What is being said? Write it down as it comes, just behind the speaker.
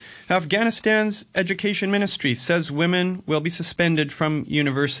Afghanistan's education ministry says women will be suspended from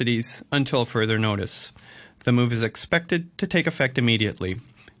universities until further notice. The move is expected to take effect immediately.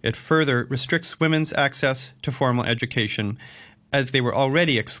 It further restricts women's access to formal education, as they were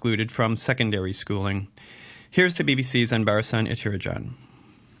already excluded from secondary schooling. Here's the BBC's Anbarasan Itirajan.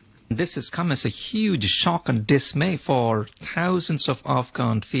 This has come as a huge shock and dismay for thousands of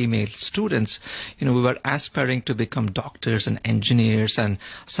Afghan female students. We were aspiring to become doctors and engineers, and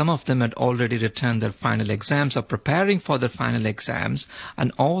some of them had already returned their final exams or preparing for their final exams,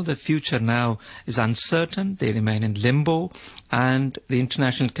 and all the future now is uncertain. They remain in limbo, and the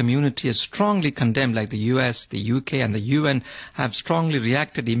international community has strongly condemned, like the US, the UK, and the UN have strongly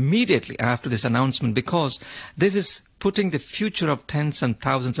reacted immediately after this announcement, because this is putting the future of tens and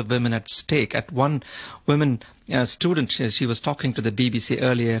thousands of women at stake. At one woman student, she was talking to the BBC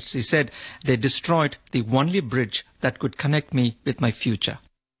earlier, she said, they destroyed the only bridge that could connect me with my future.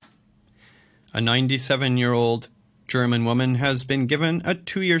 A 97-year-old German woman has been given a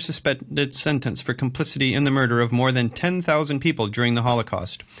 2-year suspended sentence for complicity in the murder of more than 10,000 people during the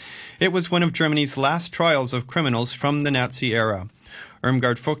Holocaust. It was one of Germany's last trials of criminals from the Nazi era.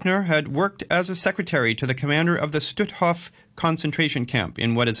 Irmgard Faulkner had worked as a secretary to the commander of the Stutthof concentration camp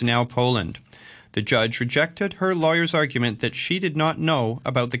in what is now Poland. The judge rejected her lawyer's argument that she did not know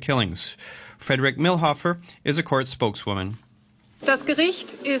about the killings. Frederick Millhofer is a court spokeswoman. After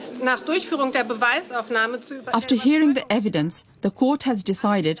hearing the evidence, the court has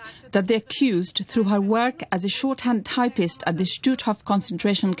decided that the accused, through her work as a shorthand typist at the Stutthof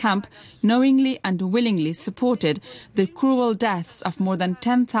concentration camp, knowingly and willingly supported the cruel deaths of more than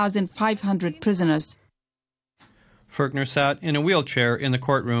 10,500 prisoners. Faulkner sat in a wheelchair in the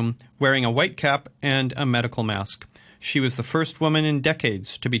courtroom, wearing a white cap and a medical mask. She was the first woman in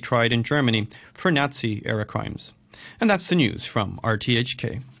decades to be tried in Germany for Nazi-era crimes. And that's the news from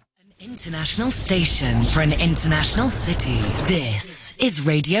RTHK. An international station for an international city. This is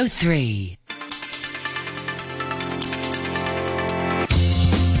Radio 3.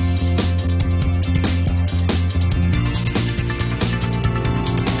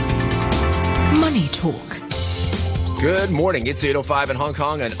 Money Talk. Good morning. It's 8:05 in Hong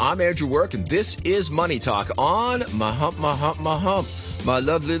Kong, and I'm Andrew Work, and this is Money Talk on my hump, my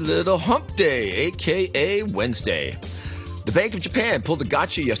lovely little hump day, a.k.a. Wednesday. The Bank of Japan pulled a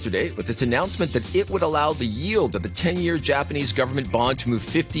gotcha yesterday with its announcement that it would allow the yield of the 10-year Japanese government bond to move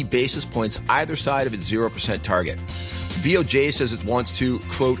 50 basis points either side of its 0% target. BOJ says it wants to,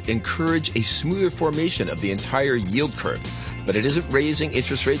 quote, encourage a smoother formation of the entire yield curve, but it isn't raising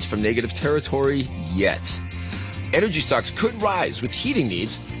interest rates from negative territory yet. Energy stocks could rise with heating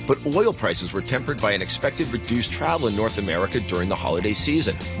needs, but oil prices were tempered by an expected reduced travel in North America during the holiday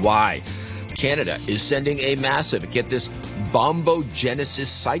season. Why? Canada is sending a massive, get this, bombogenesis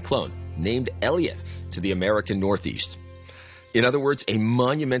cyclone named Elliott to the American Northeast. In other words, a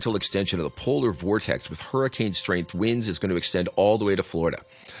monumental extension of the polar vortex with hurricane-strength winds is going to extend all the way to Florida.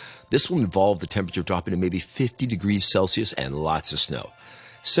 This will involve the temperature dropping to maybe 50 degrees Celsius and lots of snow.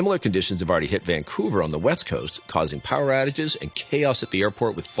 Similar conditions have already hit Vancouver on the west coast, causing power outages and chaos at the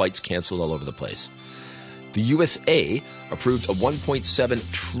airport with flights canceled all over the place. The USA approved a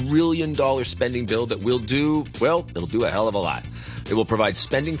 $1.7 trillion spending bill that will do, well, it'll do a hell of a lot. It will provide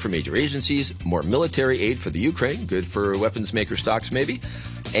spending for major agencies, more military aid for the Ukraine, good for weapons maker stocks maybe,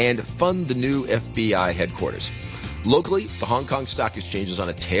 and fund the new FBI headquarters. Locally, the Hong Kong Stock Exchange is on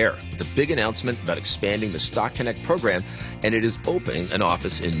a tear with a big announcement about expanding the Stock Connect program, and it is opening an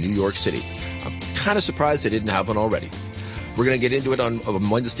office in New York City. I'm kind of surprised they didn't have one already. We're going to get into it on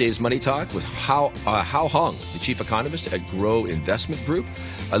Wednesday's Money Talk with Hao Hong, the chief economist at Grow Investment Group,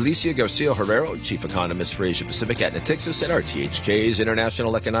 Alicia Garcia-Herrero, chief economist for Asia Pacific at Natixis, and RTHK's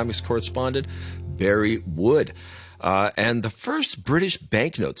international economics correspondent, Barry Wood. And the first British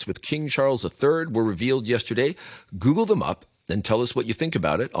banknotes with King Charles III were revealed yesterday. Google them up and tell us what you think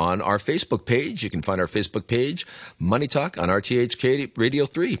about it on our Facebook page. You can find our Facebook page, Money Talk, on RTHK Radio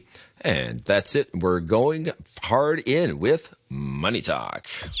 3. And that's it. We're going hard in with Money Talk.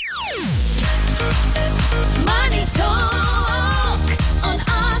 Money Talk on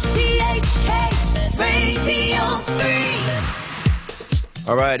RTHK Radio 3.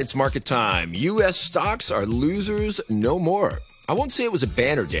 All right, it's market time. U.S. stocks are losers no more. I won't say it was a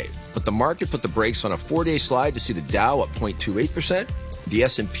banner day, but the market put the brakes on a 4-day slide to see the Dow up 0.28%, the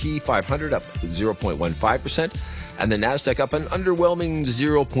S&P 500 up 0.15%, and the NASDAQ up an underwhelming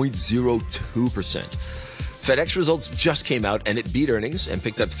 0.02%. FedEx results just came out, and it beat earnings and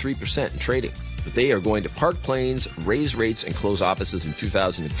picked up 3% in trading. But they are going to park planes, raise rates, and close offices in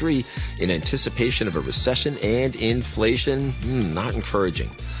 2003 in anticipation of a recession and inflation. Not encouraging.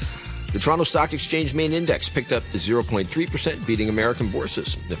 The Toronto Stock Exchange main index picked up 0.3%, beating American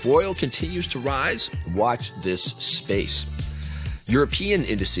bourses. If oil continues to rise, watch this space. European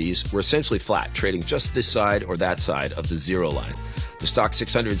indices were essentially flat, trading just this side or that side of the zero line. The Stock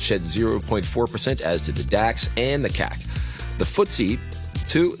 600 shed 0.4%, as did the DAX and the CAC. The FTSE,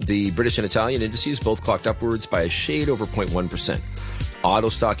 too, the British and Italian indices both clocked upwards by a shade over 0.1%. Auto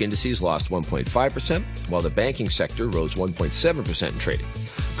stock indices lost 1.5%, while the banking sector rose 1.7% in trading.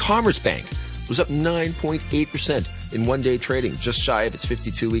 Commerce Bank was up 9.8% in one-day trading, just shy of its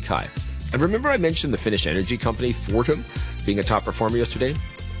 52-week high. And remember I mentioned the Finnish energy company, Fortum, being a top performer yesterday?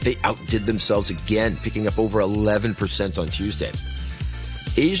 They outdid themselves again, picking up over 11% on Tuesday.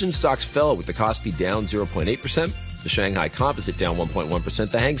 Asian stocks fell, with the Kospi down 0.8%, the Shanghai Composite down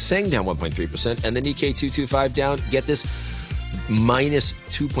 1.1%, the Hang Seng down 1.3%, and the Nikkei 225 down, get this, minus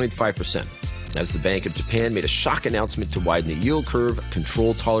 2.5%. As the Bank of Japan made a shock announcement to widen the yield curve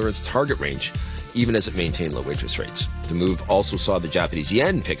control tolerance target range, even as it maintained low interest rates. The move also saw the Japanese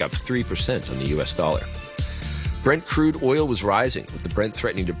yen pick up 3% on the US dollar. Brent crude oil was rising, with the Brent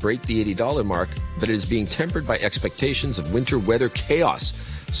threatening to break the $80 mark, but it is being tempered by expectations of winter weather chaos,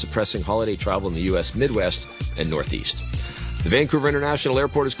 suppressing holiday travel in the U.S. Midwest and Northeast. The Vancouver International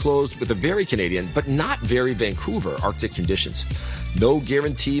Airport is closed with a very Canadian, but not very Vancouver, Arctic conditions. No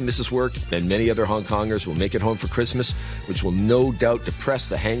guarantee Mrs. Work and many other Hong Kongers will make it home for Christmas, which will no doubt depress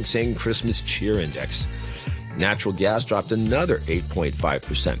the Hang Seng Christmas Cheer Index. Natural gas dropped another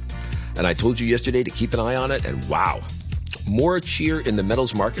 8.5%. And I told you yesterday to keep an eye on it, and wow. More cheer in the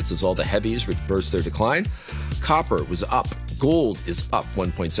metals markets as all the heavies reverse their decline. Copper was up. Gold is up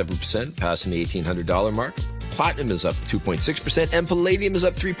 1.7%, passing the $1,800 mark. Platinum is up 2.6%, and palladium is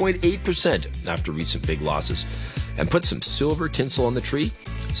up 3.8% after recent big losses. And put some silver tinsel on the tree.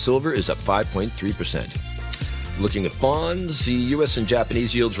 Silver is up 5.3%. Looking at bonds, the U.S. and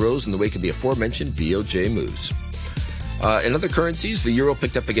Japanese yields rose in the wake of the aforementioned BOJ moves. In other currencies, the euro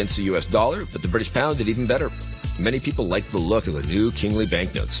picked up against the U.S. dollar, but the British pound did even better. Many people liked the look of the new Kingly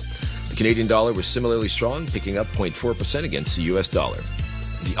banknotes. The Canadian dollar was similarly strong, picking up 0.4% against the U.S. dollar.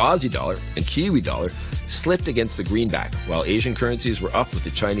 The Aussie dollar and Kiwi dollar slipped against the greenback, while Asian currencies were up, with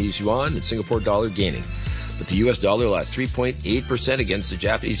the Chinese yuan and Singapore dollar gaining. But the U.S. dollar lost 3.8% against the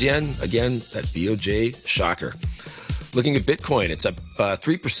Japanese yen. Again, that BOJ shocker. Looking at Bitcoin, it's up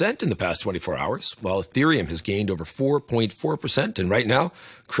 3% in the past 24 hours, while Ethereum has gained over 4.4%. And right now,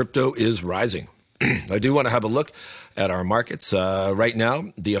 crypto is rising. I do want to have a look at our markets. Right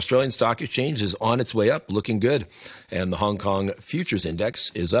now, the Australian Stock Exchange is on its way up, looking good. And the Hong Kong Futures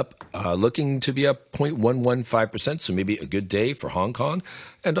Index is up, looking to be up 0.115%. So maybe a good day for Hong Kong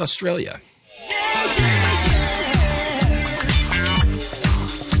and Australia.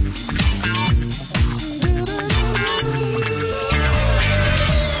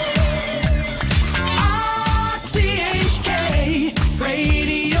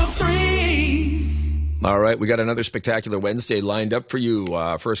 All right, we got another spectacular Wednesday lined up for you.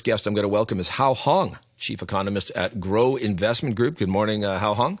 First guest I'm going to welcome is Hao Hong, Chief Economist at Grow Investment Group. Good morning,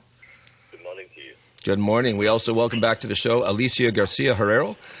 Hao Hong. Good morning to you. Good morning. We also welcome back to the show Alicia Garcia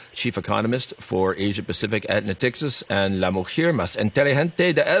Herrero, Chief Economist for Asia Pacific at Natixis and La Mujer Más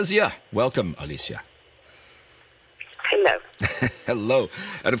Inteligente de Asia. Welcome, Alicia. Hello. Hello.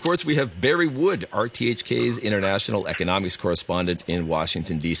 And of course, we have Barry Wood, RTHK's International Economics Correspondent in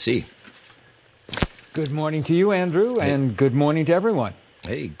Washington, D.C. Good morning to you, Andrew, and good morning to everyone.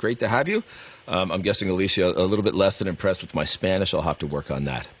 Hey, great to have you. I'm guessing, Alicia, a little bit less than impressed with my Spanish. I'll have to work on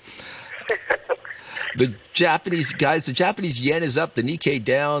that. The Japanese yen is up, the Nikkei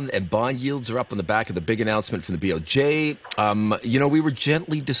down, and bond yields are up on the back of the big announcement from the BOJ. We were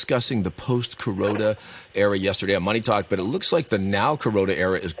gently discussing the post-Kuroda era yesterday on Money Talk, but it looks like the now Kuroda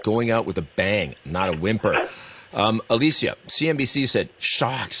era is going out with a bang, not a whimper. Alicia, CNBC said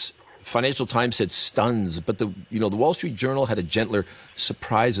shocks. Financial Times said stuns, but the Wall Street Journal had a gentler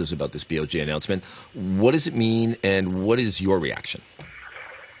surprises about this BOJ announcement. What does it mean, and what is your reaction?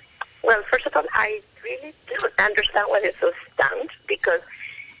 Well, first of all, I really don't understand why they're so stunned, because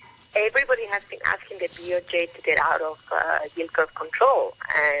everybody has been asking the BOJ to get out of yield curve control,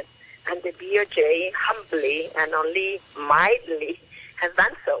 and the BOJ humbly and only mildly has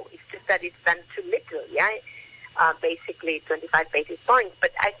done so. It's just that it's done too little, yeah? Basically 25 basis points.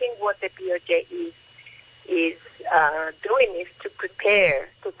 But I think what the BOJ is doing is to prepare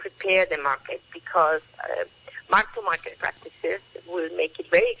the market, because mark-to-market practices will make it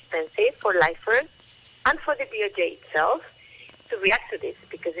very expensive for lifers and for the BOJ itself to react to this,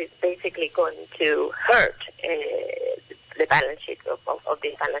 because it's basically going to hurt the balance sheet of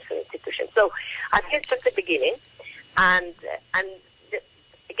the financial institution. So I think it's just the beginning, and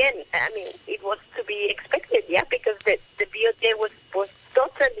again, I mean, it was to be expected, yeah, because the BOJ was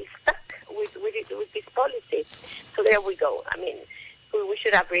totally stuck with this policy. So there we go. I mean, we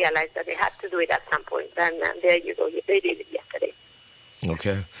should have realized that they had to do it at some point, and there you go. They did it yesterday.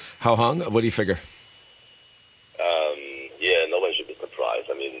 Okay. How Hong? What do you figure? Yeah, no one should be surprised.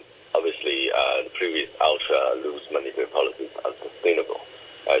 I mean, obviously, the previous ultra-loose monetary policies are sustainable.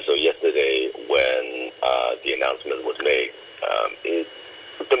 So yesterday, when the announcement was made,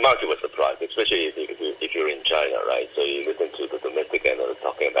 the market was surprised, especially if you're in China, right? So you listen to the domestic analysts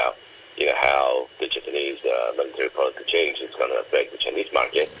talking about, how the Japanese monetary policy change is going to affect the Chinese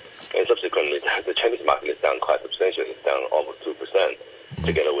market. And subsequently, the Chinese market is down quite substantially. It's down almost 2%,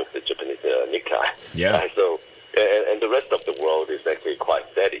 together with the Japanese Nikkei. Yeah. So, and the rest of the world is actually quite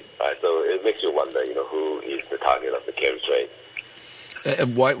steady, right? So it makes you wonder, who is the target of the carry trade.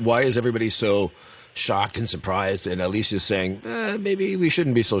 And why is everybody so shocked and surprised? And Alicia's saying, maybe we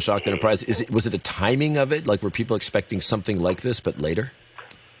shouldn't be so shocked and surprised. Was it the timing of it? Like, were people expecting something like this, but later?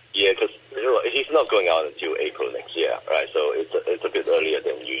 Yeah, because he's not going out until April next year, right? So it's a bit earlier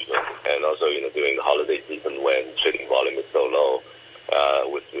than usual. And also, during the holiday season when trading volume is so low,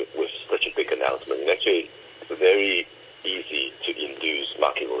 with such a big announcement, it's actually very easy to induce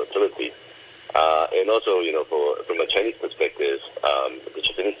market volatility. And also, from a Chinese perspective, the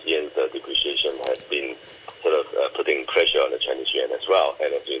Japanese yen's depreciation has been sort of putting pressure on the Chinese yuan as well.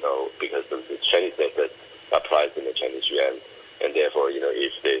 And as you know, because the Chinese assets are priced in the Chinese yuan, and therefore,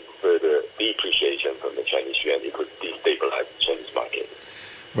 if there's further depreciation from the Chinese yuan, it could destabilize the Chinese market.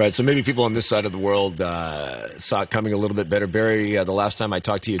 Right, so maybe people on this side of the world saw it coming a little bit better. Barry, the last time I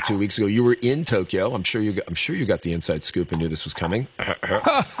talked to you 2 weeks ago, you were in Tokyo. I'm sure you got the inside scoop and knew this was coming.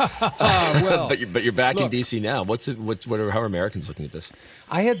 Well, but you're back in DC now. How are Americans looking at this?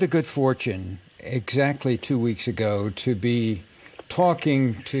 I had the good fortune exactly 2 weeks ago to be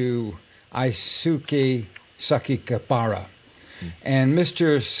talking to Aisuke Sakakibara. And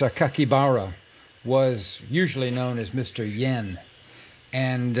Mr. Sakakibara was usually known as Mr. Yen.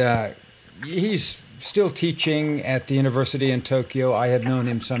 And he's still teaching at the university in Tokyo. I had known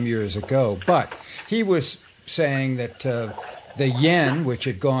him some years ago. But he was saying that the yen, which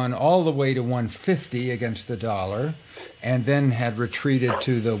had gone all the way to 150 against the dollar, and then had retreated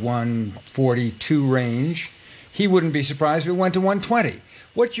to the 142 range, he wouldn't be surprised if it went to 120.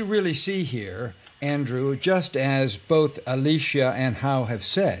 What you really see here, Andrew, just as both Alicia and Hao have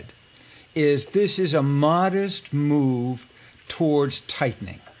said, is this is a modest move towards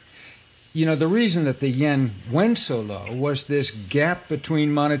tightening. The reason that the yen went so low was this gap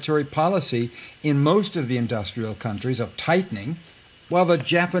between monetary policy in most of the industrial countries of tightening, while the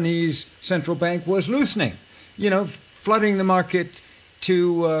Japanese central bank was loosening, flooding the market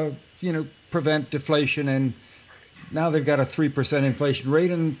to, prevent deflation. And now they've got a 3% inflation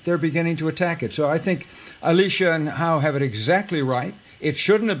rate, and they're beginning to attack it. So I think Alicia and Hao have it exactly right. It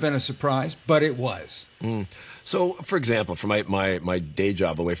shouldn't have been a surprise, but it was. So, for example, for my day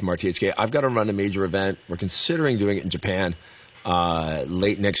job away from RTHK, I've got to run a major event. We're considering doing it in Japan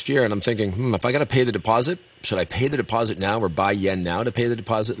late next year. And I'm thinking, if I got to pay the deposit, should I pay the deposit now or buy yen now to pay the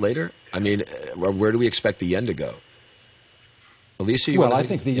deposit later? I mean, where do we expect the yen to go? Alicia, I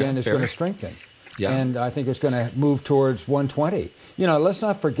think the yen is going to strengthen. Yeah. And I think it's going to move towards 120. Let's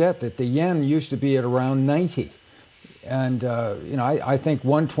not forget that the yen used to be at around 90. And, I think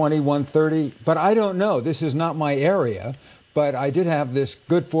 120, 130, but I don't know. This is not my area, but I did have this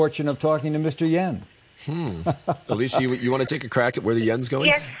good fortune of talking to Mr. Yen. Alicia, you want to take a crack at where the yen's going?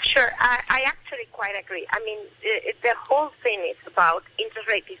 Yes, sure. I actually quite agree. I mean, the whole thing is about interest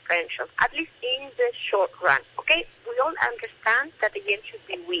rate differentials, at least in the short run. Okay, we all understand that the yen should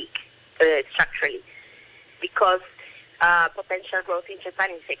be weak structurally because potential growth in Japan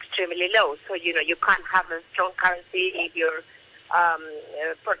is extremely low. So, you can't have a strong currency if your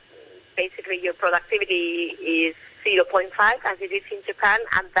basically your productivity is 0.5 as it is in Japan,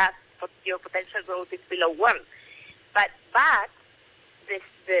 and that's your potential growth is below 1. But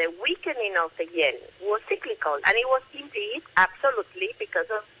the weakening of the yen was cyclical, and it was indeed absolutely because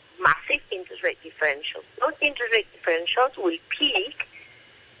of massive interest rate differentials. Those interest rate differentials will peak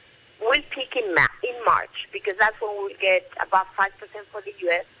in March, because that's when we'll get above 5% for the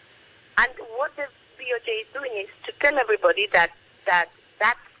U.S. And what the BOJ is doing is to tell everybody that that's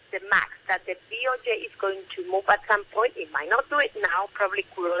the max, that the BOJ is going to move at some point. It might not do it now. Probably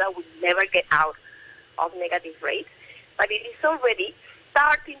Kuroda will never get out of negative rates. But it is already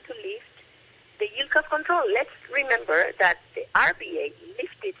starting to lift the yield curve control. Let's remember that the RBA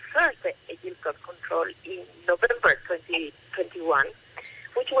lifted first the yield curve control in November 2021,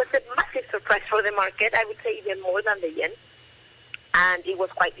 which was a massive surprise for the market, I would say even more than the yen. and it was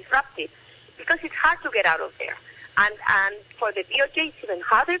quite disruptive because it's hard to get out of there. And for the DOJ, it's even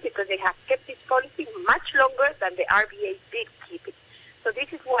harder because they have kept this policy much longer than the RBA did keep it. So this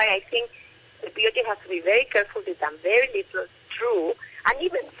is why I think the DOJ has to be very careful. They've done very little, true, and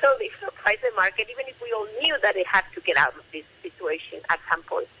even so, they surprised the market, even if we all knew that they had to get out of this situation at some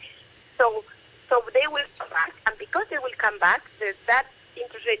point. So they will come back, and because they will come back, that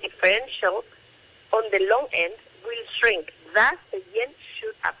interest rate differential on the long end will shrink. Thus, the yen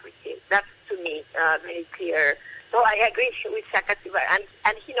should appreciate. That's, to me, very clear. So I agree with Sakakibara,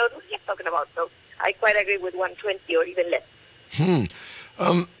 and he knows what he's talking about. So I quite agree with 120 or even less.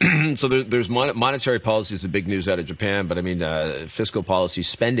 So there's monetary policy is the big news out of Japan, but I mean fiscal policy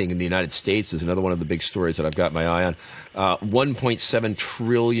spending in the United States is another one of the big stories that I've got my eye on. $1.7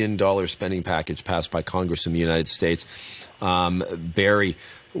 trillion spending package passed by Congress in the United States. Barry,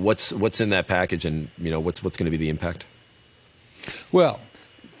 what's in that package, and what's going to be the impact? Well,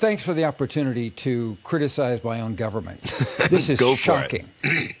 thanks for the opportunity to criticize my own government. This is shocking,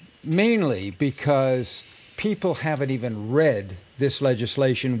 mainly because people haven't even read this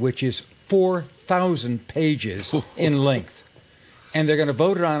legislation, which is 4,000 pages in length. And they're going to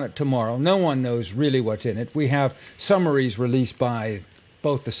vote on it tomorrow. No one knows really what's in it. We have summaries released by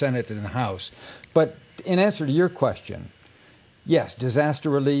both the Senate and the House. But in answer to your question, yes, disaster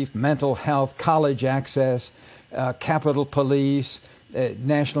relief, mental health, college access, Capitol Police,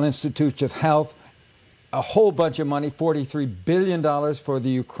 National Institutes of Health, a whole bunch of money, $43 billion for the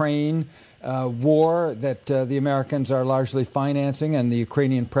Ukraine war that the Americans are largely financing, and the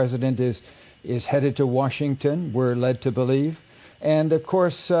Ukrainian president is headed to Washington, we're led to believe. And, of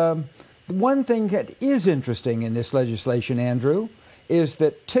course, one thing that is interesting in this legislation, Andrew, is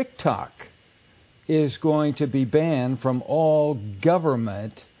that TikTok is going to be banned from all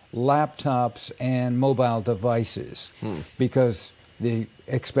government laptops and mobile devices because the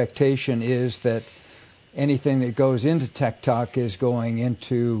expectation is that anything that goes into TikTok is going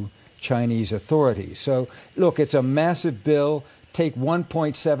into Chinese authorities. So, look, it's a massive bill. Take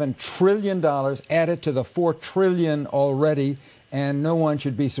 $1.7 trillion, add it to the $4 trillion already, and no one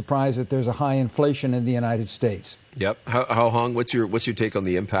should be surprised that there's a high inflation in the United States. Yep. How Hong, what's your take on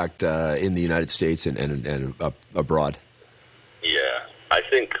the impact in the United States and abroad? Yeah, I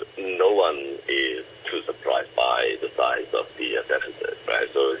think no one is too surprised by the size of the deficit, right?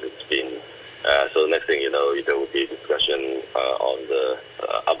 So it's been so next thing you know, there will be a discussion on the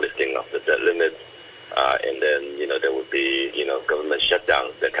uplifting of the debt limit, and then there will be government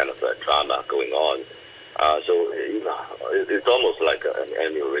shutdowns, that kind of drama going on. So it's almost like an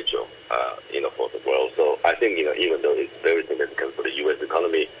annual ritual, for the world. So I think even though it's very significant for the U.S.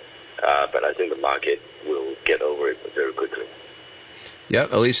 economy, but I think the market will get over it very quickly. Yeah,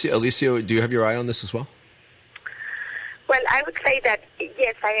 Alicia, do you have your eye on this as well? Well, I would say that,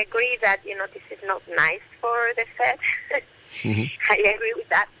 yes, I agree that, this is not nice for the Fed. I agree with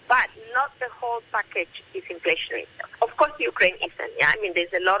that. But not the whole package is inflationary. Of course, Ukraine isn't. Yeah? I mean,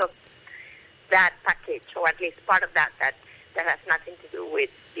 there's a lot of that package, or at least part of that has nothing to do with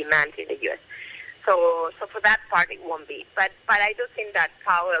demand in the U.S. So for that part, it won't be. But I do think that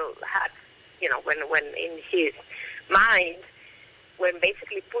Powell had, when in his mind, when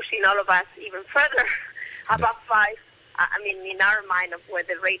basically pushing all of us even further above 5, I mean, in our mind of where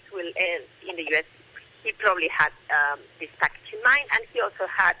the rates will end in the U.S., he probably had this package in mind, and he also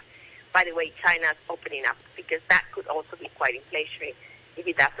had, by the way, China's opening up, because that could also be quite inflationary if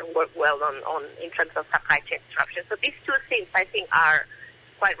it doesn't work well on in terms of supply chain disruption. So these two things, I think, are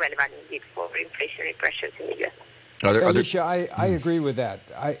quite relevant indeed for inflationary pressures in the U.S. Alicia, I agree with that.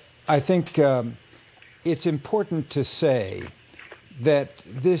 I think it's important to say that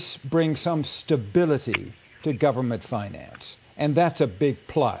this brings some stability to government finance, and that's a big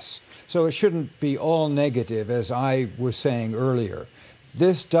plus. So it shouldn't be all negative, as I was saying earlier.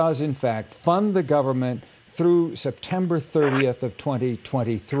 This does, in fact, fund the government through September 30th of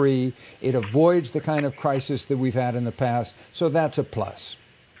 2023. It avoids the kind of crisis that we've had in the past, so that's a plus.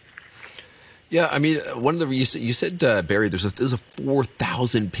 Yeah, I mean, one of the you said Barry, there's a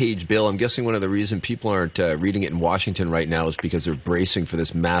 4,000-page bill. I'm guessing one of the reasons people aren't reading it in Washington right now is because they're bracing for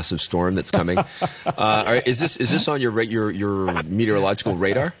this massive storm that's coming. Is this on your meteorological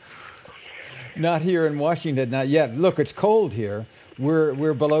radar? Not here in Washington, not yet. Look, it's cold here.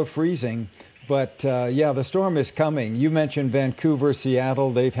 We're below freezing, But yeah, the storm is coming. You mentioned Vancouver,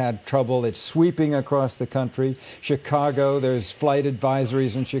 Seattle. They've had trouble. It's sweeping across the country. Chicago, there's flight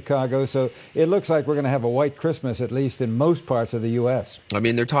advisories in Chicago. So it looks like we're going to have a white Christmas, at least in most parts of the U.S. I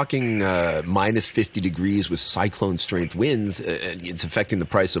mean, they're talking minus 50 degrees with cyclone-strength winds. And it's affecting the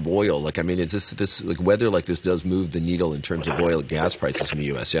price of oil. Like, I mean, is this like weather like this does move the needle in terms of oil and gas prices in the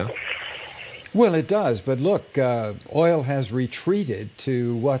U.S., yeah? Well, it does, but look, oil has retreated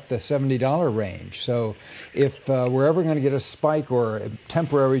to, the $70 range. So if we're ever going to get a spike or a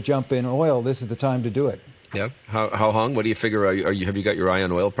temporary jump in oil, this is the time to do it. Yeah. How Hong? What do you figure? Have you got your eye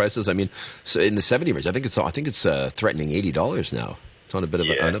on oil prices? I mean, so in the 70 range, I think it's threatening $80 now. It's on a bit of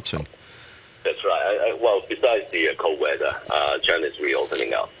an upswing. That's right. Well, besides the cold weather, China is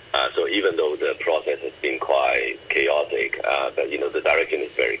reopening up. So even though the process has been quite chaotic, but the direction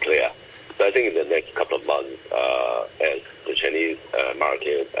is very clear. So I think in the next couple of months, as the Chinese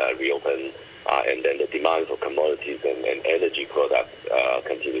market reopen, and then the demand for commodities and energy products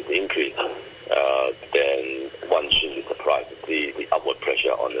continue to increase, then one shouldn't be surprised to see the upward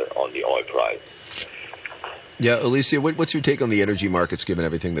pressure on the oil price. Yeah, Alicia, what's your take on the energy markets given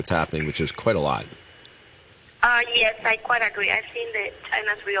everything that's happening, which is quite a lot? Yes, I quite agree. I think that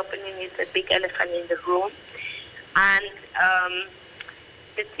China's reopening is a big elephant in the room. And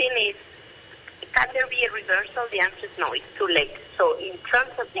the thing is, can there be a reversal? The answer is no, it's too late. So in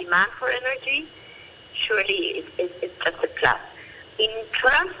terms of demand for energy, surely it's just a plus. In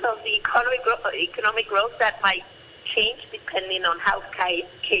terms of the economic growth, that might change depending on how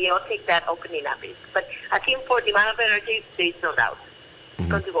chaotic that opening up is. But I think for demand of energy, there is no doubt. It's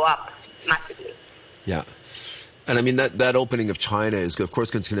going to go up massively. Yeah. And I mean, that opening of China is, of course,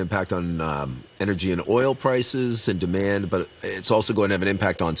 going to impact on energy and oil prices and demand, but it's also going to have an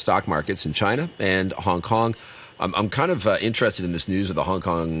impact on stock markets in China and Hong Kong. I'm kind of interested in this news of the Hong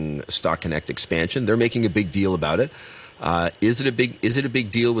Kong Stock Connect expansion. They're making a big deal about it. Is it a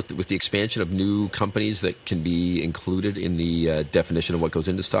big deal with the expansion of new companies that can be included in the definition of what goes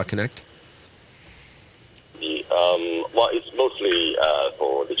into Stock Connect? Well, it's mostly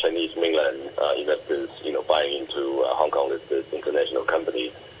for the Chinese mainland investors, buying into Hong Kong-listed international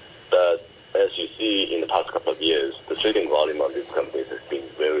companies. But as you see in the past couple of years, the trading volume of these companies has been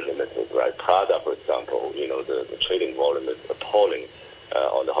very limited, right? Prada, for example, the trading volume is appalling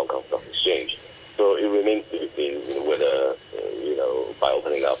on the Hong Kong Stock Exchange. So it remains to be seen whether, by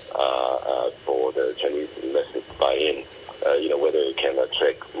opening up for the Chinese investors to buy in, whether it can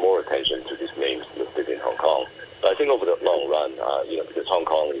attract more attention to these names listed in Hong Kong. But I think over the long run, because Hong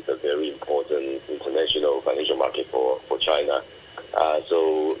Kong is a very important international financial market for China,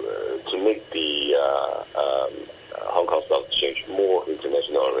 so to make the Hong Kong Stock Exchange more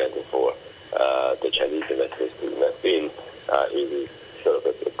international oriented for the Chinese investors to invest in, it is sort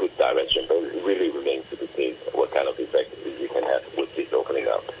of a good direction. But it really remains to be seen what kind of effect you can have with this opening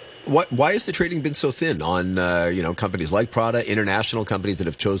up. Why has the trading been so thin on companies like Prada, international companies that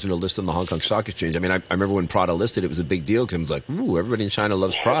have chosen to list on the Hong Kong Stock Exchange? I mean, I remember when Prada listed, it was a big deal because it was like, ooh, everybody in China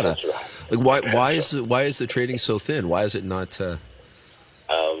loves Prada. Like, why is the trading so thin? Why is it not?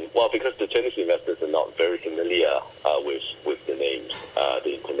 Well, because the Chinese investors are not very familiar with the names,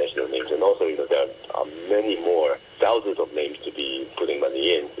 the international names, and also there are many more thousands of names to be putting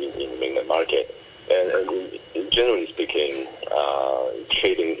money in the mainland market. And generally speaking,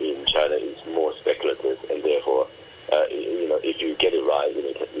 trading in China is more speculative, and therefore, if you get it right,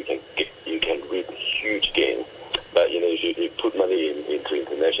 you can reap huge gains. But if you put money into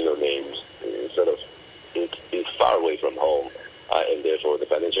international names, it's far away from home, and therefore the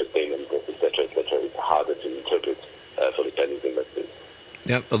financial statements, etc., is harder to interpret for the Chinese investors.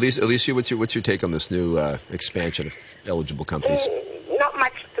 Yeah, Alicia, what's your take on this new expansion of eligible companies? Not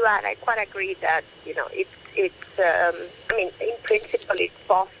much to add. I quite agree that it's. I mean, in principle, it's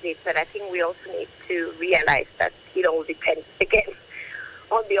positive, but I think we also need to realize that it all depends again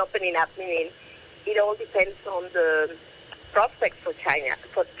on the opening up. Meaning, it all depends on the prospects for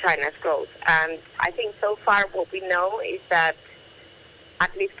China's growth. And I think so far what we know is that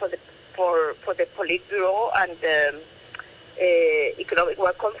at least for the Politburo and the Economic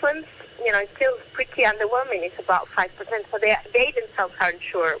World Conference, it's still pretty underwhelming. It's about 5%. So they themselves aren't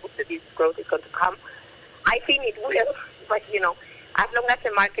sure whether this growth is going to come. I think it will, but, as long as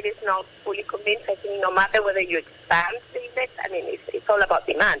the market is not fully convinced, I think no matter whether you expand the index, I mean, it's all about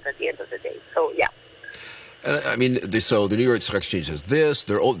demand at the end of the day. So, yeah. I mean, so the New York Stock Exchange has this.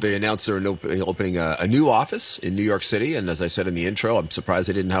 They announced they're opening a new office in New York City. And as I said in the intro, I'm surprised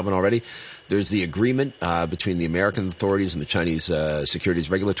they didn't have one already. There's the agreement between the American authorities and the Chinese Securities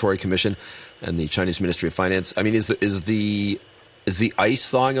Regulatory Commission and the Chinese Ministry of Finance. I mean, is Is the ice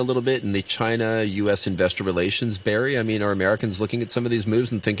thawing a little bit in the China-U.S. investor relations, Barry? I mean, are Americans looking at some of these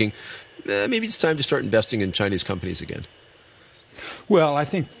moves and thinking, maybe it's time to start investing in Chinese companies again? Well, I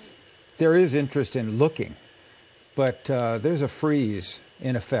think there is interest in looking, but there's a freeze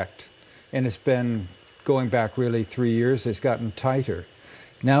in effect, and it's been going back really 3 years. It's gotten tighter.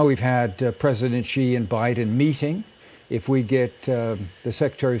 Now we've had President Xi and Biden meeting. If we get the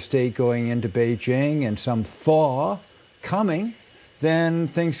Secretary of State going into Beijing and some thaw coming, then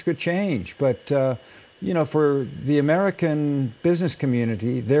things could change. But, for the American business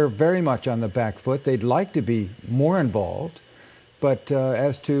community, they're very much on the back foot. They'd like to be more involved. But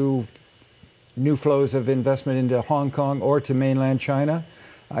as to new flows of investment into Hong Kong or to mainland China,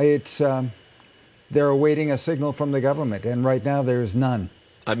 they're awaiting a signal from the government. And right now there's none.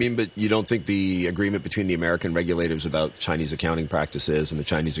 I mean, but you don't think the agreement between the American regulators about Chinese accounting practices and the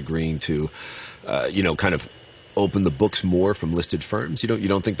Chinese agreeing to, kind of open the books more from listed firms? You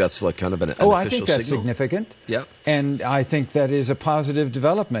don't think that's like kind of an official signal? I think that's significant. Yeah. And I think that is a positive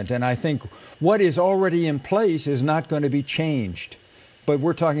development. And I think what is already in place is not going to be changed. But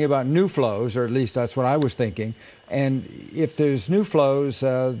we're talking about new flows, or at least that's what I was thinking. And if there's new flows,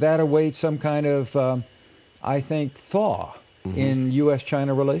 that awaits some kind of, thaw in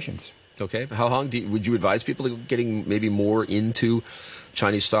U.S.-China relations. Okay. How long would you advise people getting maybe more into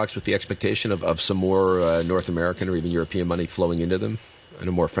Chinese stocks with the expectation of some more North American or even European money flowing into them in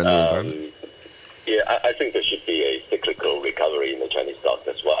a more friendly environment? Yeah, I think there should be a cyclical recovery in the Chinese stocks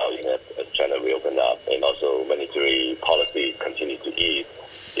as well, as China reopened up and also monetary policy continue to ease.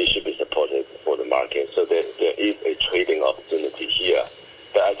 It should be supportive for the market. So there is a trading opportunity here.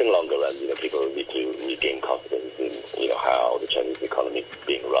 But I think longer run, people need to regain confidence in, how the Chinese economy is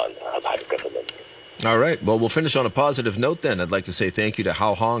being run by the government. All right. Well, we'll finish on a positive note then. I'd like to say thank you to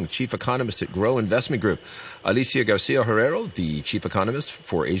Hao Hong, Chief Economist at Grow Investment Group, Alicia Garcia Herrero, the Chief Economist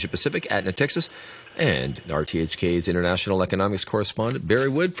for Asia Pacific at Natixis, and RTHK's International Economics Correspondent, Barry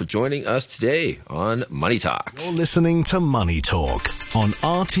Wood, for joining us today on Money Talk. You're listening to Money Talk on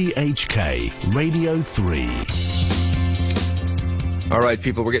RTHK Radio 3. All right,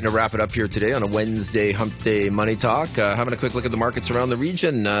 people, we're getting to wrap it up here today on a Wednesday Hump Day Money Talk. Having a quick look at the markets around the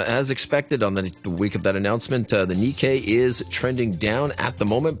region. As expected on the week of that announcement, the Nikkei is trending down at the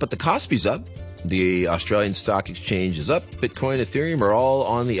moment, but the Kospi's up. The Australian Stock Exchange is up. Bitcoin, Ethereum are all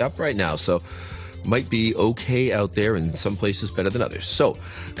on the up right now, so might be okay out there, in some places better than others. So,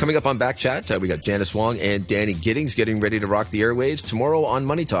 coming up on Back Chat, we got Janice Wong and Danny Giddings getting ready to rock the airwaves. Tomorrow on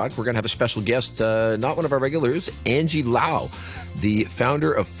Money Talk, we're going to have a special guest, not one of our regulars, Angie Lau. The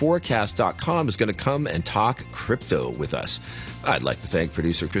founder of Forecast.com is going to come and talk crypto with us. I'd like to thank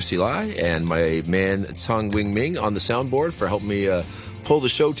producer Christy Lai and my man Tong Wing Ming on the soundboard for helping me pull the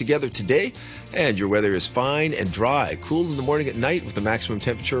show together today. And your weather is fine and dry, cool in the morning at night with the maximum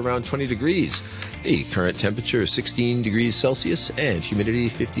temperature around 20 degrees. The current temperature is 16 degrees Celsius and humidity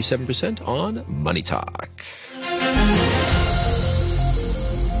 57% on Money Talk.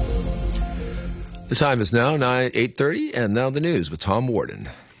 The time is now 8:30, and now the news with Tom Warden.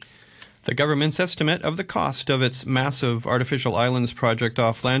 The government's estimate of the cost of its massive artificial islands project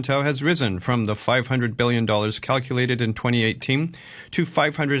off Lantau has risen from the $500 billion calculated in 2018 to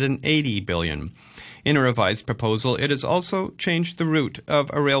 $580 billion. In a revised proposal, it has also changed the route of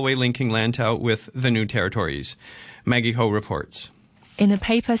a railway linking Lantau with the new territories. Maggie Ho reports. In a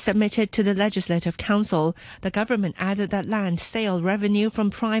paper submitted to the Legislative Council, the government added that land sale revenue from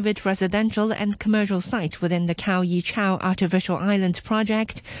private residential and commercial sites within the Khao Yi Chau Artificial Island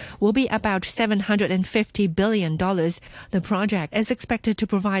project will be about $750 billion. The project is expected to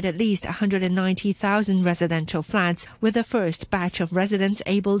provide at least 190,000 residential flats, with the first batch of residents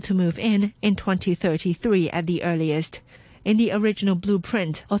able to move in 2033 at the earliest. In the original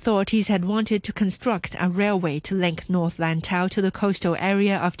blueprint, authorities had wanted to construct a railway to link North Lantau to the coastal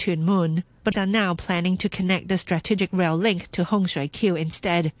area of Tuen Mun, but are now planning to connect the strategic rail link to Hong Shui Kiu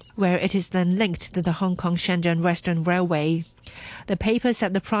instead, where it is then linked to the Hong Kong-Shenzhen Western Railway. The paper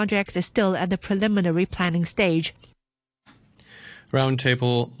said the project is still at the preliminary planning stage.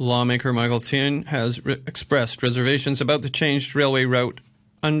 Roundtable lawmaker Michael Tien has expressed reservations about the changed railway route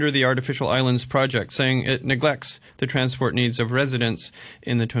under the Artificial Islands project, saying it neglects the transport needs of residents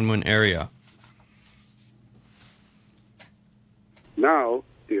in the Tuen Mun area. Now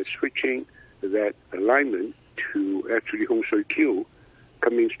they're switching that alignment to actually Hong Shui Kiu,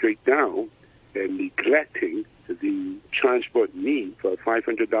 coming straight down and neglecting the transport need for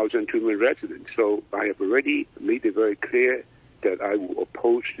 500,000 Tuen Mun residents. So I have already made it very clear that I will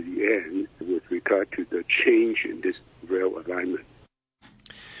oppose to the end with regard to the change in this rail alignment.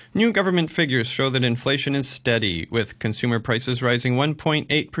 New government figures show that inflation is steady, with consumer prices rising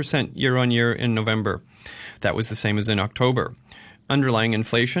 1.8% year-on-year in November. That was the same as in October. Underlying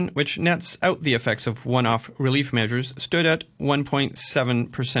inflation, which nets out the effects of one-off relief measures, stood at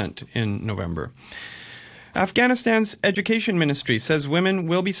 1.7% in November. Afghanistan's education ministry says women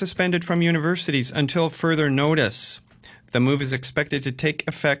will be suspended from universities until further notice. The move is expected to take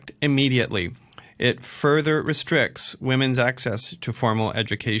effect immediately. It further restricts women's access to formal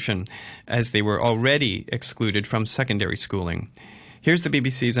education, as they were already excluded from secondary schooling. Here's the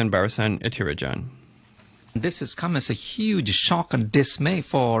BBC's Anbarasan Atirajan. This has come as a huge shock and dismay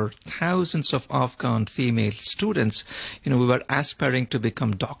for thousands of Afghan female students. We were aspiring to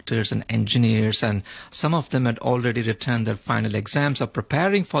become doctors and engineers, and some of them had already returned their final exams or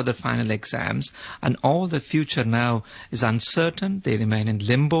preparing for their final exams, and all the future now is uncertain. They remain in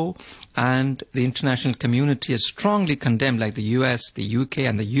limbo, and the international community has strongly condemned, like the US, the UK,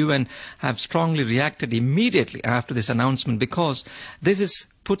 and the UN have strongly reacted immediately after this announcement, because this is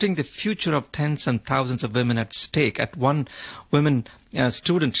putting the future of tens and thousands of women at stake. At one woman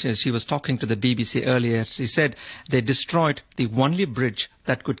student, she was talking to the BBC earlier, she said, they destroyed the only bridge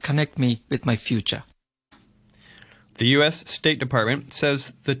that could connect me with my future. The U.S. State Department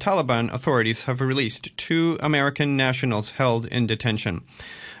says the Taliban authorities have released 2 American nationals held in detention.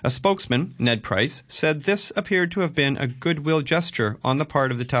 A spokesman, Ned Price, said this appeared to have been a goodwill gesture on the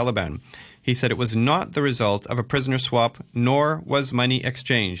part of the Taliban. He said it was not the result of a prisoner swap, nor was money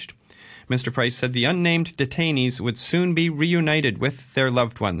exchanged. Mr. Price said the unnamed detainees would soon be reunited with their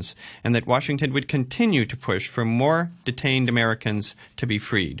loved ones, and that Washington would continue to push for more detained Americans to be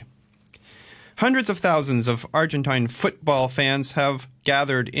freed. Hundreds of thousands of Argentine football fans have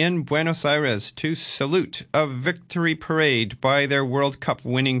gathered in Buenos Aires to salute a victory parade by their World Cup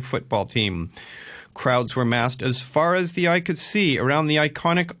winning football team. Crowds were massed as far as the eye could see around the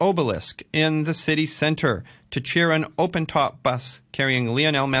iconic obelisk in the city center to cheer an open-top bus carrying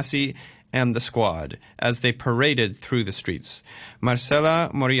Lionel Messi and the squad as they paraded through the streets.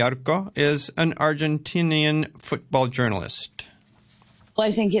 Marcela Moriarco is an Argentinian football journalist. Well,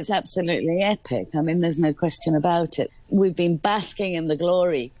 I think it's absolutely epic. I mean, there's no question about it. We've been basking in the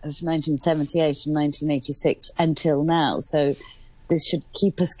glory of 1978 and 1986 until now, so this should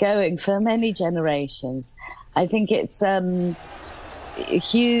keep us going for many generations. I think it's huge.